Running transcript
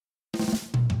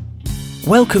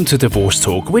Welcome to Divorce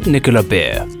Talk with Nicola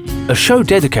Beer, a show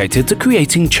dedicated to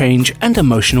creating change and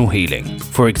emotional healing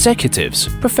for executives,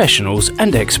 professionals,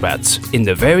 and expats in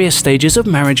the various stages of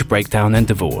marriage breakdown and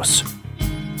divorce.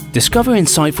 Discover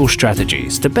insightful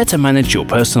strategies to better manage your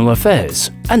personal affairs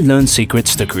and learn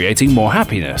secrets to creating more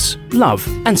happiness, love,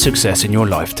 and success in your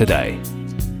life today.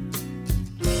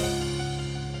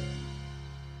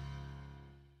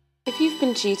 If you've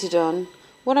been cheated on,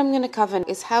 what I'm going to cover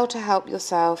is how to help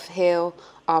yourself heal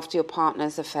after your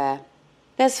partner's affair.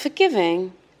 There's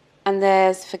forgiving and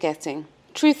there's forgetting.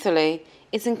 Truthfully,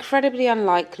 it's incredibly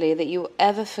unlikely that you will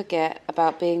ever forget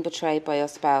about being betrayed by your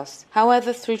spouse.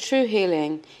 However, through true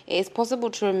healing, it is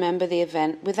possible to remember the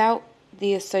event without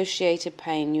the associated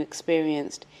pain you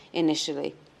experienced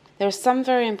initially. There are some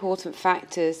very important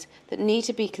factors that need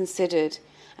to be considered,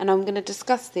 and I'm going to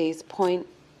discuss these point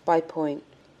by point.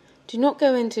 Do not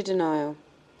go into denial.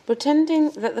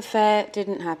 Pretending that the affair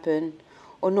didn't happen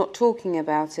or not talking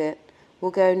about it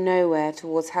will go nowhere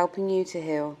towards helping you to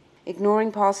heal.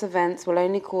 Ignoring past events will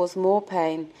only cause more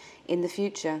pain in the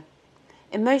future.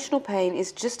 Emotional pain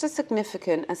is just as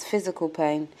significant as physical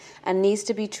pain and needs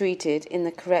to be treated in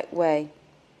the correct way.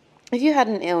 If you had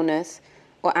an illness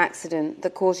or accident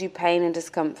that caused you pain and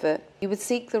discomfort, you would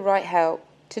seek the right help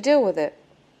to deal with it.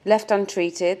 Left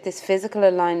untreated, this physical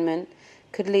alignment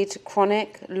could lead to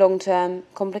chronic, long-term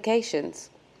complications.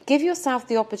 Give yourself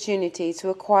the opportunity to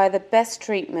acquire the best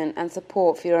treatment and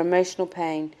support for your emotional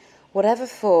pain, whatever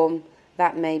form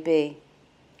that may be.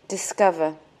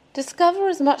 Discover. Discover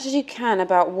as much as you can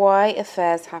about why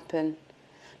affairs happen.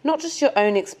 Not just your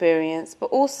own experience, but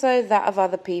also that of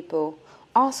other people.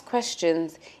 Ask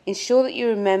questions. Ensure that you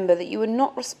remember that you are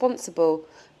not responsible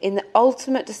in the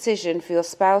ultimate decision for your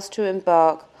spouse to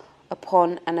embark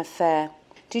upon an affair.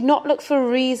 Do not look for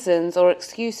reasons or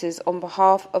excuses on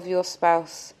behalf of your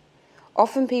spouse.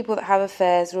 Often people that have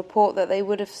affairs report that they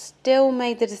would have still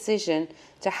made the decision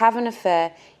to have an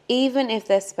affair even if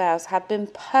their spouse had been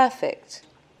perfect.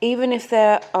 Even if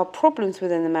there are problems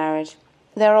within the marriage,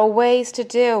 there are ways to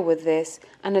deal with this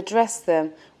and address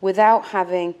them without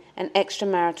having an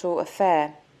extramarital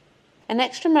affair. An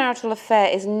extramarital affair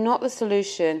is not the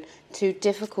solution to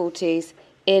difficulties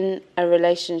in a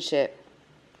relationship.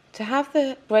 To have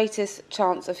the greatest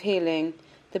chance of healing,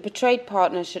 the betrayed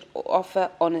partner should offer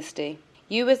honesty.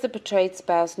 You as the betrayed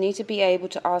spouse need to be able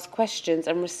to ask questions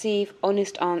and receive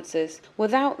honest answers.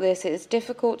 Without this, it is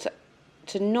difficult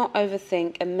to not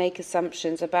overthink and make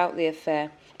assumptions about the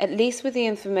affair. At least with the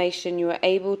information, you are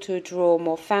able to draw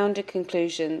more founded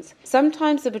conclusions.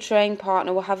 Sometimes the betraying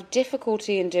partner will have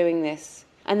difficulty in doing this,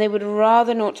 and they would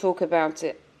rather not talk about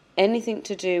it, anything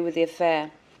to do with the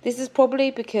affair. This is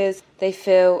probably because they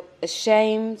feel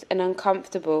ashamed and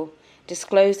uncomfortable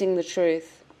disclosing the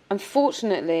truth.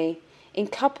 Unfortunately, in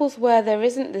couples where there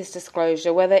isn't this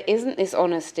disclosure, where there isn't this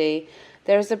honesty,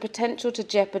 there is a potential to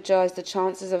jeopardize the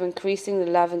chances of increasing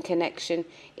the love and connection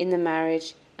in the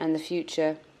marriage and the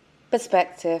future.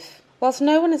 Perspective. Whilst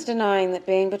no one is denying that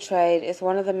being betrayed is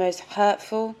one of the most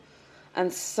hurtful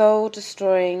and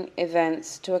soul-destroying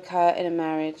events to occur in a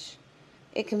marriage,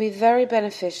 it can be very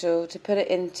beneficial to put it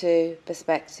into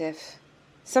perspective.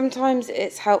 Sometimes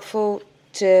it's helpful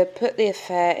to put the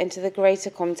affair into the greater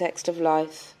context of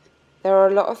life. There are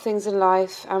a lot of things in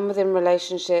life and within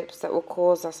relationships that will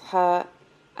cause us hurt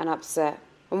and upset.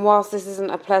 And whilst this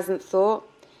isn't a pleasant thought,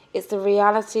 it's the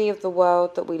reality of the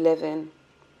world that we live in.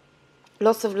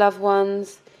 Loss of loved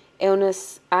ones,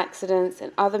 illness, accidents,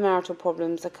 and other marital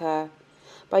problems occur.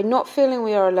 By not feeling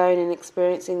we are alone in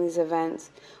experiencing these events,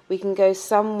 we can go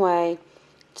some way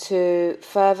to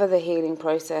further the healing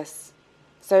process.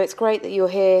 So it's great that you're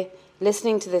here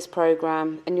listening to this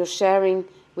program and you're sharing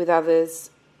with others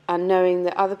and knowing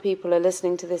that other people are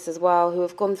listening to this as well who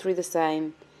have gone through the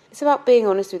same. It's about being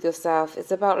honest with yourself.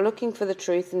 It's about looking for the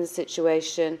truth in the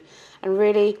situation and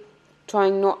really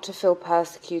trying not to feel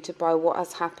persecuted by what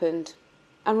has happened.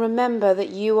 And remember that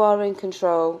you are in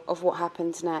control of what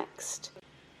happens next.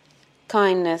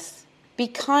 Kindness. Be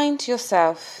kind to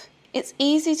yourself. It's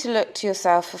easy to look to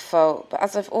yourself for fault, but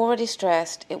as I've already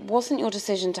stressed, it wasn't your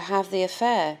decision to have the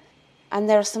affair. And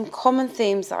there are some common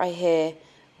themes that I hear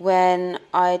when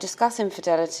I discuss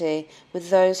infidelity with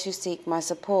those who seek my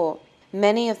support.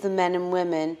 Many of the men and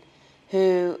women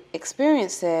who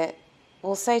experience it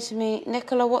will say to me,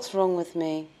 Nicola, what's wrong with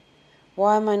me?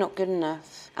 Why am I not good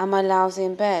enough? Am I lousy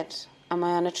in bed? Am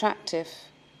I unattractive?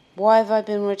 Why have I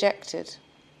been rejected?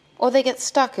 Or they get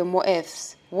stuck in what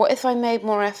ifs. What if I made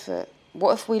more effort?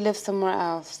 What if we lived somewhere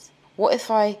else? What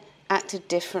if I acted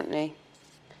differently?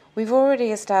 We've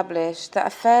already established that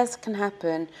affairs can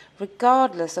happen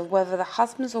regardless of whether the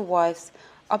husbands or wives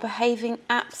are behaving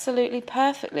absolutely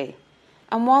perfectly.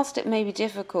 And whilst it may be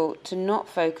difficult to not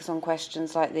focus on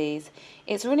questions like these,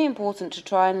 it's really important to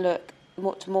try and look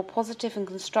to more positive and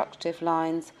constructive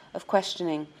lines of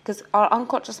questioning, because our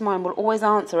unconscious mind will always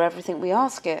answer everything we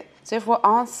ask it. So if we're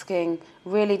asking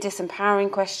really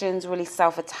disempowering questions, really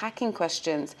self-attacking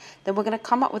questions, then we're going to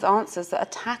come up with answers that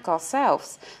attack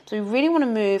ourselves. So we really want to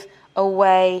move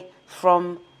away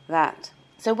from that.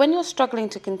 So when you're struggling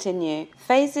to continue,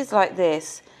 phases like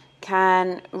this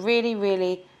can really,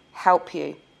 really help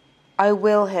you. I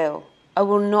will heal. I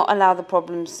will not allow the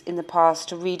problems in the past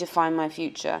to redefine my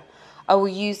future. I will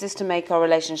use this to make our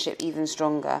relationship even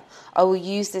stronger. I will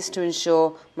use this to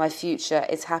ensure my future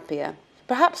is happier.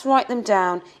 Perhaps write them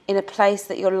down in a place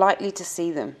that you're likely to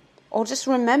see them. Or just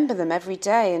remember them every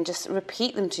day and just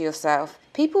repeat them to yourself.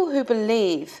 People who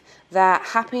believe that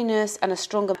happiness and a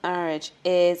stronger marriage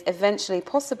is eventually a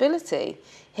possibility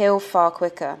heal far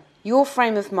quicker. Your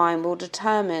frame of mind will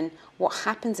determine what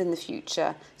happens in the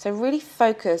future. So really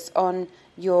focus on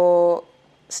your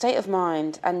state of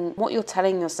mind and what you're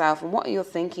telling yourself and what you're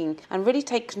thinking, and really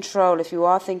take control if you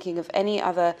are thinking of any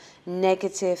other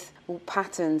negative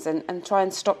patterns, and try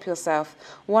and stop yourself.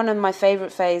 One of my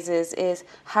favourite phases is,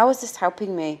 how is this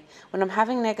helping me? When I'm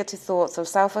having negative thoughts or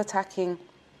self-attacking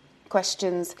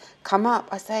questions come up,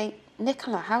 I say,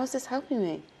 Nicola, how is this helping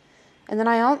me? And then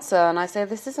I answer and I say,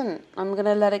 this isn't, I'm going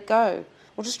to let it go.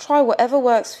 Or just try whatever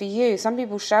works for you. Some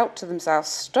people shout to themselves,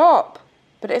 stop.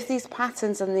 But if these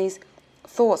patterns and these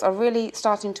thoughts are really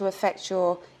starting to affect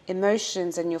your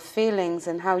emotions and your feelings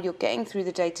and how you're getting through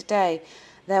the day-to-day,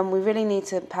 then we really need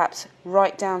to perhaps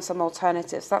write down some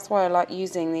alternatives. That's why I like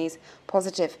using these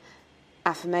positive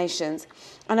affirmations.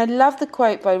 And I love the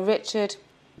quote by Richard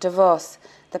DeVos,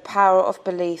 "The power of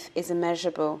belief is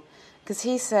immeasurable," because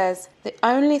he says, the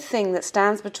only thing that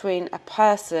stands between a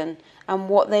person and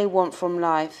what they want from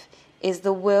life is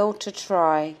the will to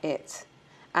try it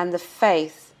and the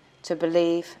faith to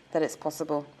believe that it's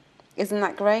possible. Isn't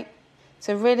that great?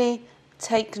 So really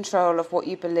take control of what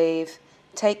you believe,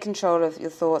 take control of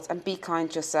your thoughts, and be kind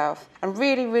to yourself. And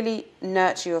really, really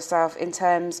nurture yourself in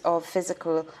terms of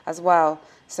physical as well.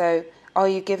 So are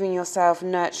you giving yourself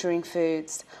nurturing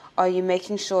foods? Are you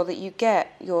making sure that you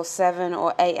get your 7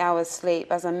 or 8 hours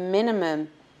sleep as a minimum?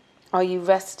 Are you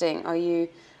resting? Are you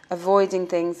avoiding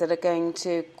things that are going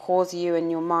to cause you and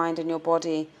your mind and your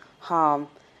body harm?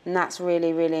 And that's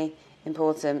really, really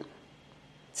important.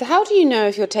 So how do you know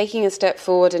if you're taking a step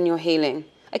forward and you're healing?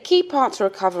 A key part to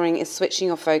recovering is switching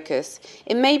your focus.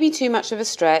 It may be too much of a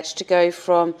stretch to go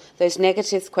from those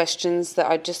negative questions that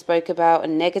I just spoke about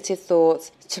and negative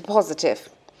thoughts to positive.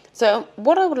 So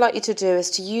what I would like you to do is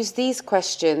to use these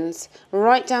questions,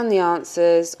 write down the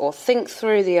answers or think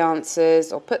through the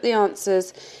answers or put the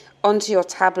answers onto your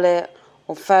tablet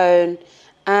or phone,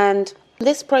 and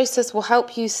this process will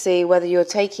help you see whether you're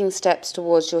taking steps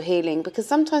towards your healing, because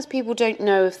sometimes people don't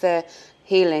know if they're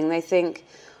healing. They think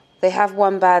they have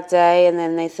one bad day and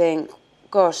then they think,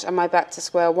 gosh, am I back to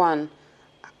square one?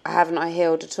 Haven't I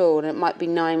healed at all? And it might be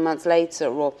 9 months later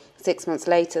or 6 months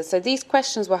later. So these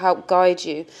questions will help guide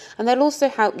you, and they'll also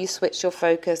help you switch your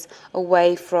focus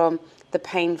away from the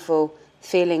painful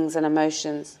feelings and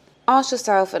emotions. Ask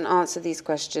yourself and answer these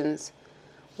questions.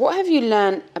 What have you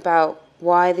learned about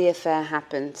why the affair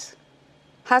happened?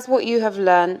 Has what you have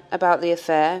learned about the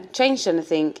affair changed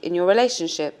anything in your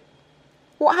relationship?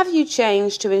 What have you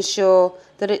changed to ensure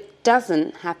that it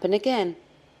doesn't happen again?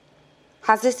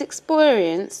 Has this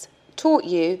experience taught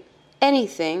you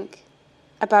anything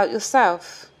about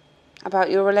yourself, about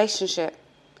your relationship,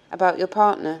 about your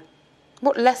partner?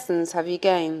 What lessons have you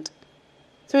gained?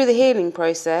 Through the healing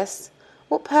process,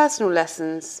 what personal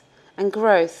lessons and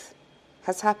growth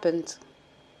has happened?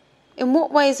 In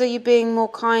what ways are you being more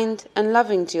kind and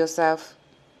loving to yourself?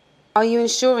 Are you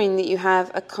ensuring that you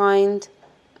have a kind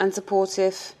and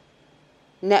supportive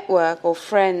network or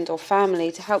friend or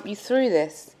family to help you through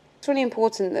this? It's really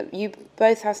important that you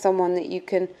both have someone that you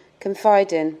can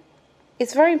confide in.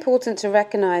 It's very important to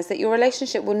recognise that your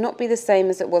relationship will not be the same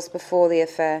as it was before the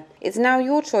affair. It's now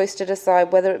your choice to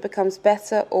decide whether it becomes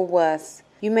better or worse.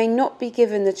 You may not be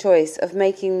given the choice of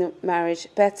making the marriage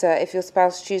better if your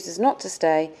spouse chooses not to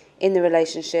stay in the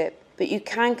relationship, but you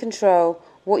can control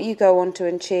what you go on to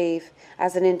achieve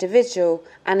as an individual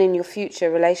and in your future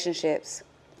relationships.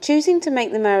 Choosing to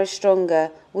make the marriage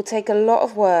stronger will take a lot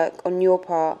of work on your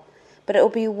part, but it will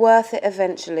be worth it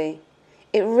eventually.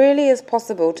 It really is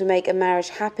possible to make a marriage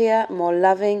happier, more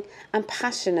loving and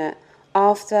passionate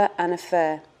after an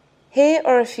affair. Here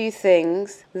are a few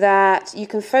things that you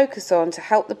can focus on to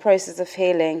help the process of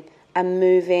healing and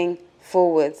moving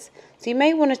forwards. So you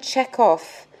may want to check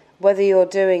off whether you're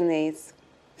doing these.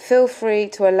 Feel free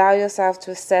to allow yourself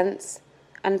to sense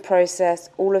and process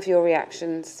all of your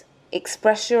reactions.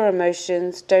 Express your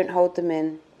emotions, don't hold them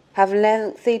in. Have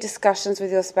lengthy discussions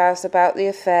with your spouse about the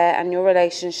affair and your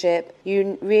relationship.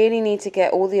 You really need to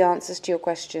get all the answers to your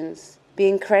questions. Be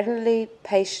incredibly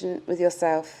patient with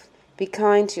yourself. Be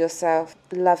kind to yourself.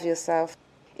 Love yourself.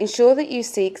 Ensure that you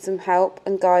seek some help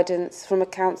and guidance from a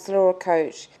counsellor or a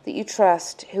coach that you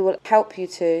trust who will help you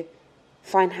to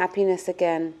find happiness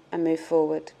again and move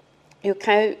forward. Your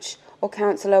coach or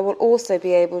counsellor will also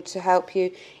be able to help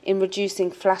you in reducing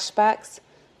flashbacks,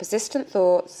 persistent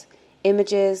thoughts,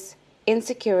 images,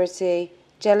 insecurity,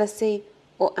 jealousy,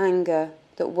 or anger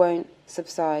that won't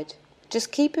subside.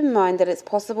 Just keep in mind that it's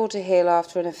possible to heal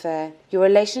after an affair. Your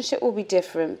relationship will be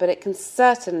different, but it can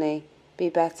certainly be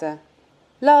better.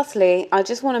 Lastly, I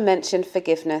just want to mention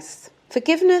forgiveness.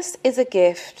 Forgiveness is a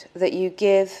gift that you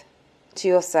give to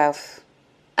yourself.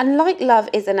 And like love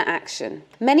is an action.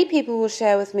 Many people will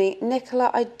share with me, Nicola,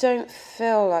 I don't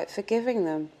feel like forgiving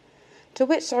them. To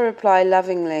which I reply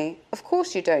lovingly, of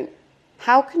course you don't.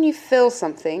 How can you feel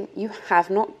something you have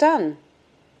not done?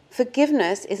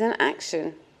 Forgiveness is an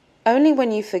action. Only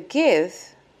when you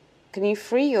forgive can you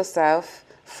free yourself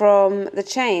from the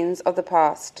chains of the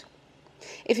past.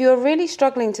 If you are really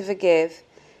struggling to forgive,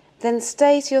 then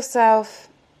say to yourself,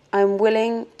 I'm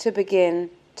willing to begin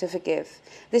to forgive.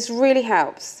 This really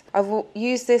helps. I've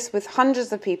used this with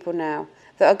hundreds of people now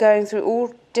that are going through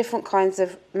all different kinds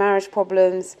of marriage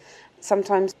problems,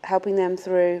 sometimes helping them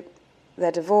through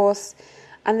their divorce,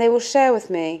 and they will share with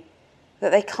me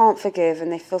that they can't forgive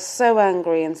and they feel so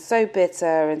angry and so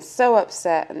bitter and so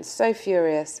upset and so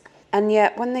furious. And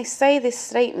yet when they say this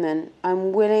statement,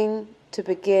 I'm willing to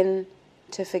begin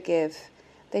to forgive,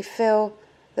 they feel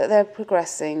that they're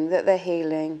progressing, that they're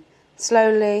healing,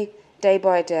 slowly, day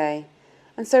by day.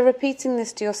 And so repeating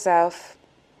this to yourself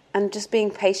and just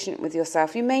being patient with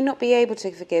yourself. You may not be able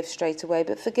to forgive straight away,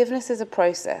 but forgiveness is a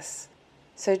process.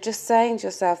 So just saying to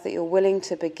yourself that you're willing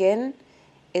to begin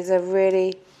is a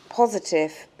really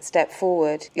positive step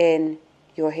forward in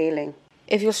your healing.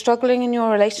 If you're struggling in your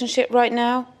relationship right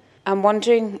now and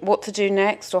wondering what to do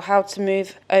next or how to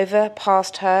move over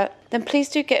past hurt, then please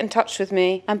do get in touch with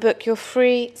me and book your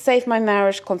free Save My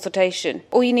Marriage consultation.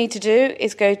 All you need to do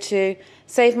is go to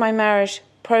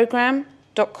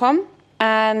savemymarriageprogram.com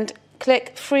and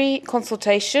click free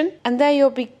consultation, and there you'll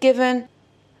be given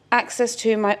access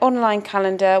to my online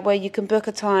calendar where you can book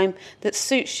a time that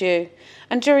suits you.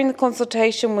 And during the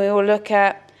consultation we will look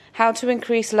at how to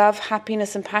increase love,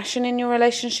 happiness and passion in your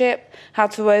relationship, how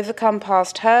to overcome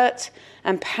past hurt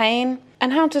and pain,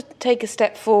 and how to take a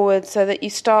step forward so that you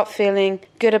start feeling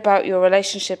good about your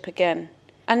relationship again.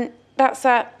 And that's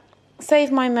at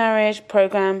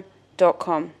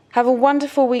savemymarriageprogram.com. Have a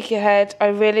wonderful week ahead. I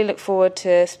really look forward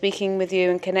to speaking with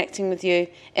you and connecting with you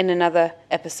in another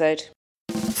episode.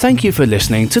 Thank you for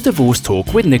listening to Divorce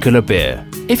Talk with Nicola Beer.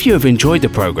 If you have enjoyed the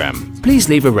program, please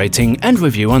leave a rating and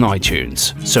review on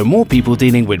iTunes so more people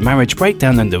dealing with marriage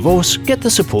breakdown and divorce get the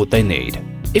support they need.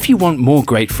 If you want more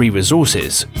great free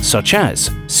resources, such as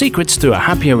secrets to a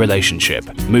happier relationship,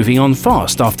 moving on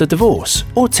fast after divorce,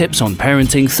 or tips on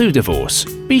parenting through divorce,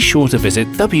 be sure to visit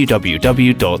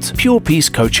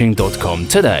www.purepeacecoaching.com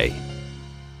today.